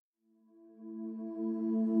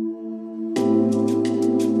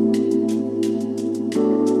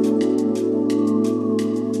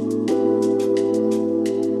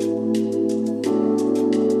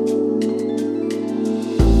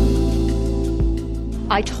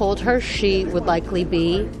I told her she would likely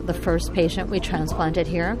be the first patient we transplanted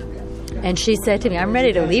here. And she said to me, I'm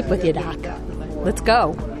ready to leap with you, Doc. Let's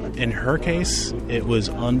go. In her case, it was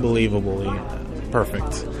unbelievably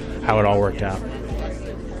perfect how it all worked out.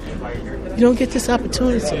 You don't get this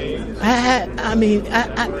opportunity.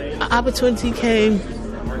 Opportunity came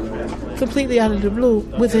completely out of the blue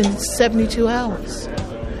within 72 hours.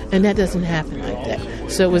 And that doesn't happen like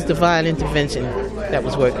that. So it was divine intervention that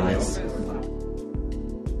was working this.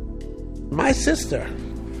 My sister,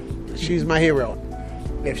 she's my hero.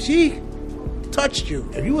 If she touched you,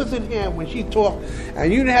 if you was in here when she talked and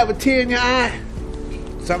you didn't have a tear in your eye,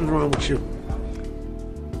 something's wrong with you.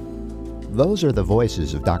 Those are the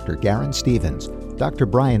voices of Dr. Garen Stevens, Dr.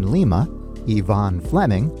 Brian Lima, Yvonne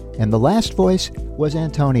Fleming, and the last voice was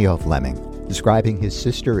Antonio Fleming, describing his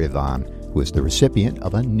sister Yvonne, who is the recipient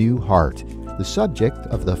of a new heart, the subject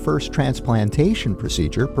of the first transplantation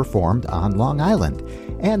procedure performed on Long Island,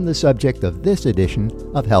 and the subject of this edition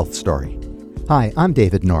of Health Story. Hi, I'm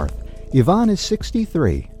David North. Yvonne is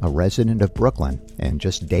 63, a resident of Brooklyn, and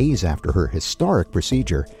just days after her historic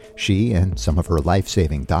procedure, she and some of her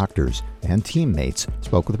life-saving doctors and teammates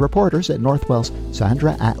spoke with reporters at Northwell's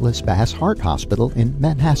Sandra Atlas Bass Heart Hospital in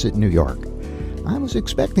Manhasset, New York. I was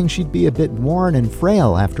expecting she'd be a bit worn and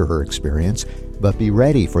frail after her experience, but be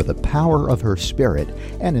ready for the power of her spirit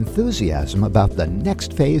and enthusiasm about the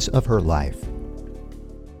next phase of her life.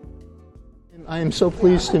 I am so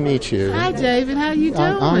pleased to meet you. Hi, David. How you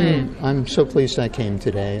doing? I'm so pleased I came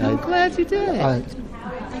today. I'm glad you did.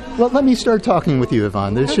 Well, let me start talking with you,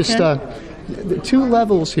 Yvonne. There's just two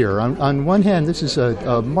levels here. On one hand, this is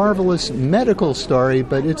a marvelous medical story,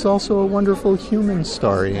 but it's also a wonderful human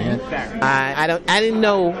story. I didn't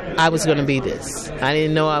know I was going to be this. I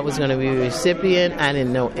didn't know I was going to be a recipient. I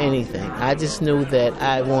didn't know anything. I just knew that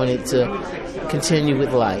I wanted to continue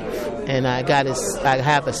with life. And I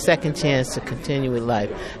have a second chance to continue with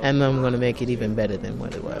life, and I'm going to make it even better than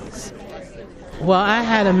what it was. Well, I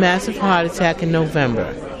had a massive heart attack in November,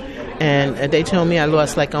 and they told me I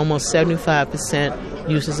lost like almost 75%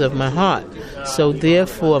 uses of my heart. So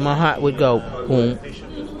therefore, my heart would go boom,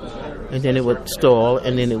 and then it would stall,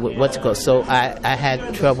 and then it would go. So I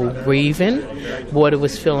had trouble breathing. Water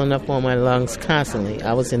was filling up on my lungs constantly.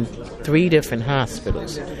 I was in 3 different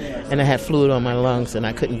hospitals, and I had fluid on my lungs, and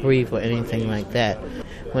I couldn't breathe or anything like that.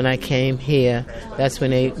 When I came here, that's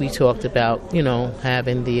when we talked about,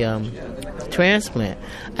 having the transplant.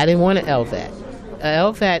 I didn't want an LVAD.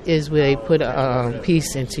 LVAD is where they put a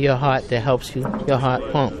piece into your heart that helps your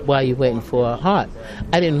heart pump while you're waiting for a heart.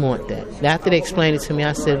 I didn't want that. After they explained it to me,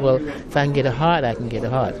 I said, well, if I can get a heart, I can get a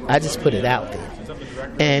heart. I just put it out there.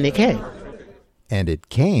 And it came. And it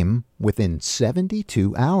came within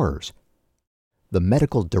 72 hours. The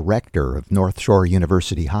medical director of North Shore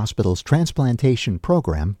University Hospital's transplantation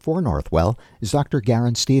program for Northwell is Dr.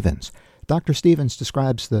 Garen Stevens. Dr. Stevens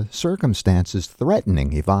describes the circumstances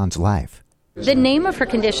threatening Yvonne's life. The name of her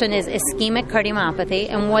condition is ischemic cardiomyopathy,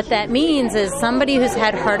 and what that means is somebody who's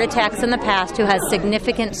had heart attacks in the past who has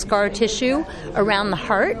significant scar tissue around the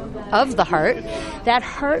heart, that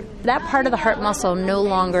part of the heart muscle no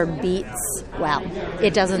longer beats well.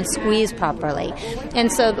 It doesn't squeeze properly.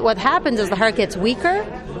 And so what happens is the heart gets weaker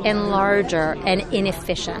and larger and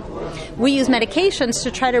inefficient. We use medications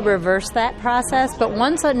to try to reverse that process, but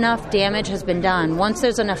once enough damage has been done, once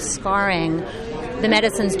there's enough scarring, the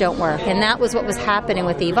medicines don't work. And that was what was happening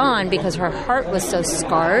with Yvonne because her heart was so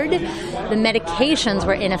scarred, the medications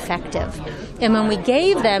were ineffective. And when we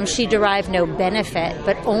gave them, she derived no benefit,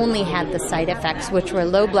 but only had the side effects, which were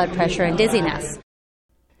low blood pressure and dizziness.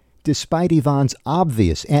 Despite Yvonne's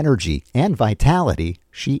obvious energy and vitality,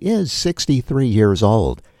 she is 63 years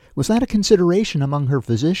old. Was that a consideration among her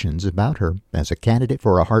physicians about her as a candidate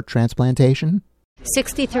for a heart transplantation?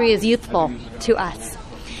 63 is youthful to us.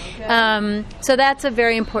 So that's a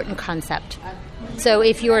very important concept. So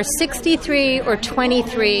if you're 63 or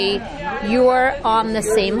 23, you're on the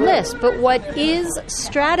same list. But what is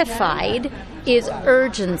stratified is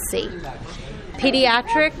urgency.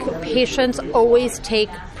 Pediatric patients always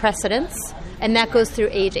take precedence, and that goes through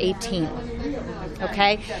age 18.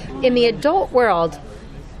 Okay? In the adult world,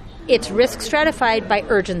 it's risk stratified by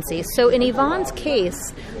urgency. So in Yvonne's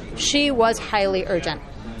case, she was highly urgent.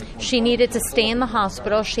 She needed to stay in the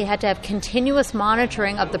hospital. She had to have continuous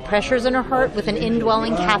monitoring of the pressures in her heart with an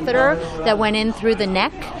indwelling catheter that went in through the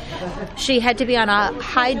neck. She had to be on a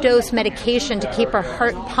high-dose medication to keep her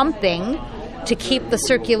heart pumping, to keep the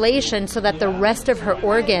circulation so that the rest of her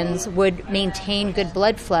organs would maintain good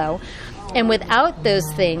blood flow. And without those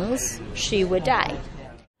things, she would die.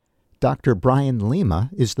 Dr. Brian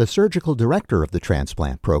Lima is the surgical director of the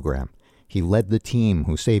transplant program. He led the team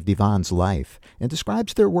who saved Yvonne's life and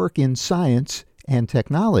describes their work in science and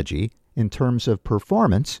technology in terms of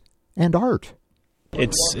performance and art.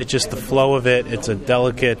 It's just the flow of it. It's a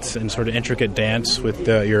delicate and sort of intricate dance with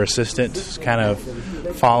your assistant kind of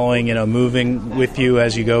following, moving with you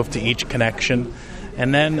as you go to each connection.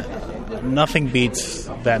 And then nothing beats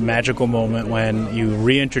that magical moment when you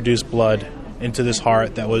reintroduce blood into this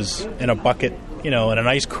heart that was in a bucket, in an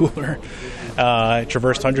ice cooler. It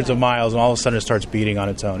traversed hundreds of miles, and all of a sudden it starts beating on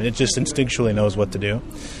its own. It just instinctually knows what to do.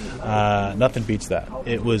 Nothing beats that.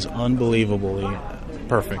 It was unbelievably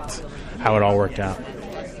perfect how it all worked out.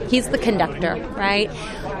 He's the conductor, right?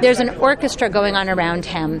 There's an orchestra going on around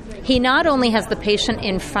him. He not only has the patient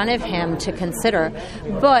in front of him to consider,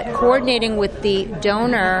 but coordinating with the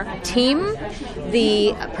donor team,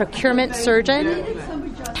 the procurement surgeon,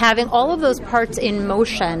 having all of those parts in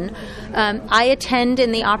motion. I attend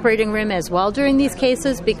in the operating room as well during these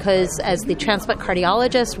cases because as the transplant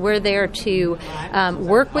cardiologist, we're there to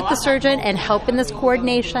work with the surgeon and help in this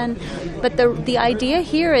coordination. But the idea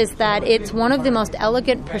here is that it's one of the most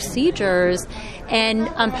elegant procedures. And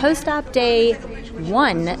on post-op day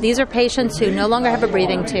 1, these are patients who no longer have a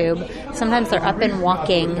breathing tube. Sometimes they're up and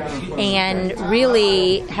walking and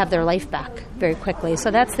really have their life back very quickly.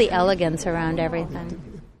 So that's the elegance around everything.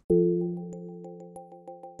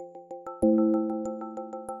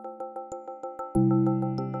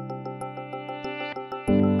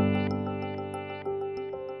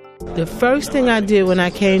 The first thing I did when I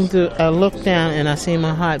came to, I looked down and I seen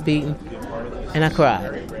my heart beating, and I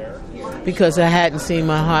cried because I hadn't seen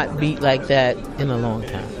my heart beat like that in a long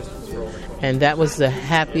time. And that was the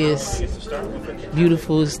happiest,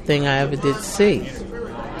 beautifulest thing I ever did see.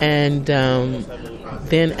 And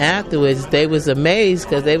then afterwards, they was amazed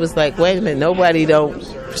because they was like, wait a minute, nobody don't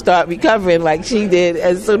start recovering like she did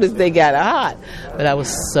as soon as they got a heart. But I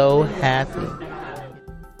was so happy.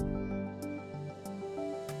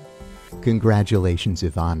 Congratulations,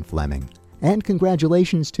 Yvonne Fleming. And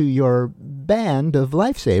congratulations to your band of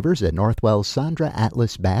lifesavers at Northwell's Sandra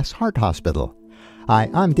Atlas Bass Heart Hospital.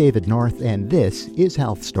 Hi, I'm David North, and this is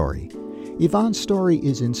Health Story. Yvonne's story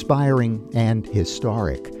is inspiring and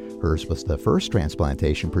historic. Hers was the first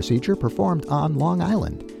transplantation procedure performed on Long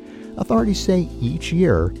Island. Authorities say each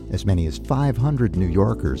year, as many as 500 New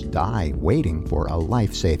Yorkers die waiting for a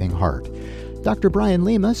life-saving heart. Dr. Brian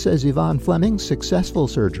Lima says Yvonne Fleming's successful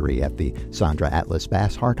surgery at the Sandra Atlas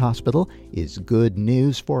Bass Heart Hospital is good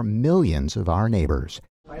news for millions of our neighbors.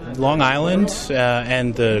 Long Island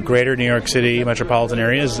and the greater New York City metropolitan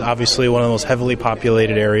area is obviously one of the most heavily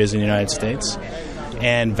populated areas in the United States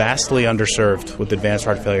and vastly underserved with advanced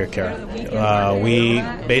heart failure care.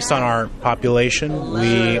 Based on our population,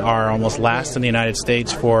 we are almost last in the United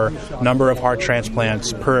States for number of heart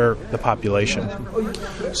transplants per the population.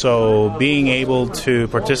 So being able to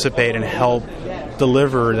participate and help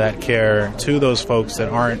deliver that care to those folks that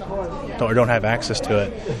don't have access to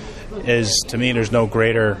it is, to me, there's no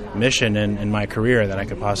greater mission in my career that I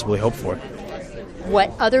could possibly hope for.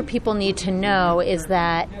 What other people need to know is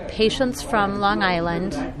that patients from Long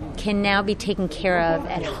Island can now be taken care of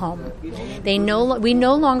at home. We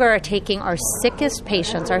no longer are taking our sickest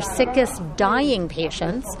patients, our sickest dying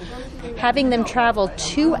patients, having them travel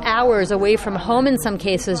 2 hours away from home in some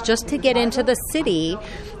cases just to get into the city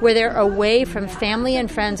where they're away from family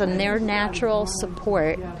and friends and their natural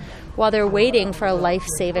support while they're waiting for a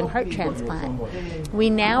life-saving heart transplant. We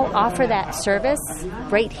now offer that service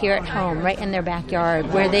right here at home, right in their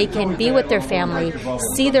backyard, where they can be with their family,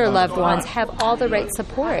 see their loved ones, have all the right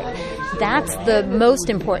support. That's the most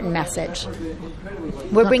important message.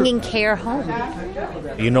 We're bringing care home.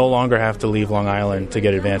 You no longer have to leave Long Island to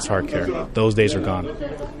get advanced heart care. Those days are gone.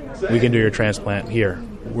 We can do your transplant here.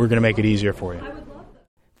 We're going to make it easier for you.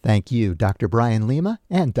 Thank you, Dr. Brian Lima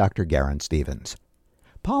and Dr. Garen Stevens.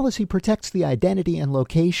 Policy protects the identity and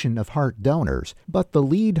location of heart donors, but the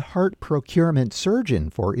lead heart procurement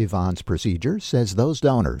surgeon for Yvonne's procedure says those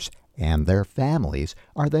donors and their families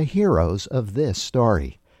are the heroes of this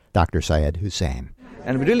story. Dr. Syed Hussain.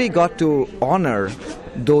 And we really got to honor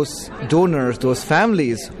those donors, those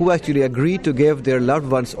families who actually agreed to give their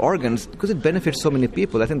loved ones organs because it benefits so many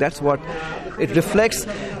people. I think that's what it reflects,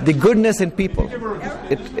 the goodness in people.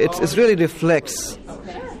 It really reflects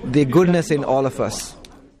the goodness in all of us.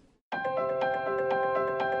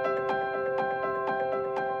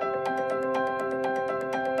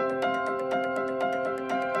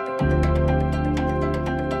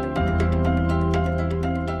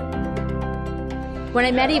 When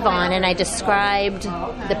I met Yvonne and I described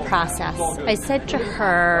the process, I said to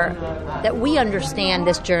her that we understand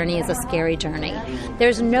this journey is a scary journey.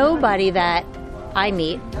 There's nobody that I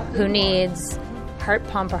meet who needs heart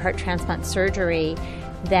pump or heart transplant surgery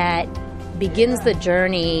that begins the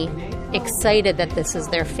journey excited that this is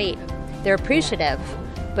their fate. They're appreciative,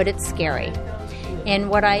 but it's scary. And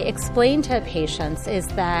what I explain to patients is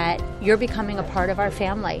that you're becoming a part of our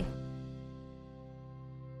family.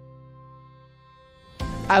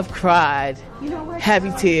 I've cried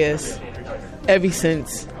happy tears ever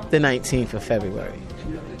since the 19th of February.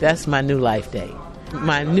 That's my new life day.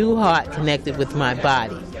 My new heart connected with my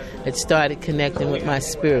body. It started connecting with my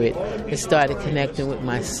spirit. It started connecting with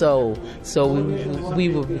my soul. So we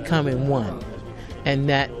were becoming one. And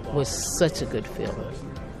that was such a good feeling.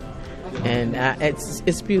 And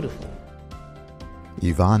it's beautiful.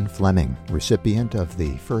 Yvonne Fleming, recipient of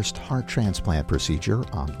the first heart transplant procedure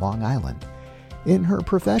on Long Island. In her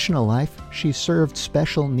professional life, she served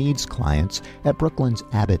special needs clients at Brooklyn's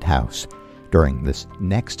Abbott House. During this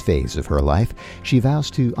next phase of her life, she vows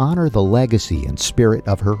to honor the legacy and spirit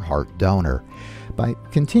of her heart donor by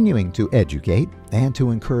continuing to educate and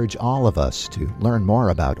to encourage all of us to learn more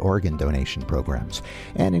about organ donation programs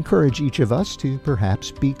and encourage each of us to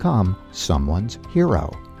perhaps become someone's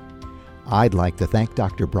hero. I'd like to thank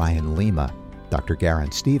Dr. Brian Lima, Dr.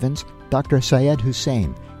 Garen Stevens, Dr. Syed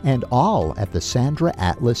Hussein, and all at the Sandra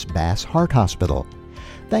Atlas Bass Heart Hospital.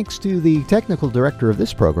 Thanks to the technical director of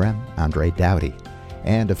this program, Andre Dowdy.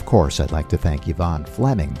 And of course, I'd like to thank Yvonne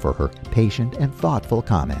Fleming for her patient and thoughtful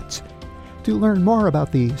comments. To learn more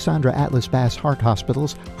about the Sandra Atlas Bass Heart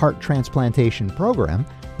Hospital's heart transplantation program,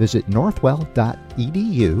 visit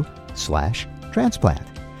northwell.edu/transplant.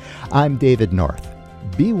 I'm David North.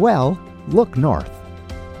 Be well, look north.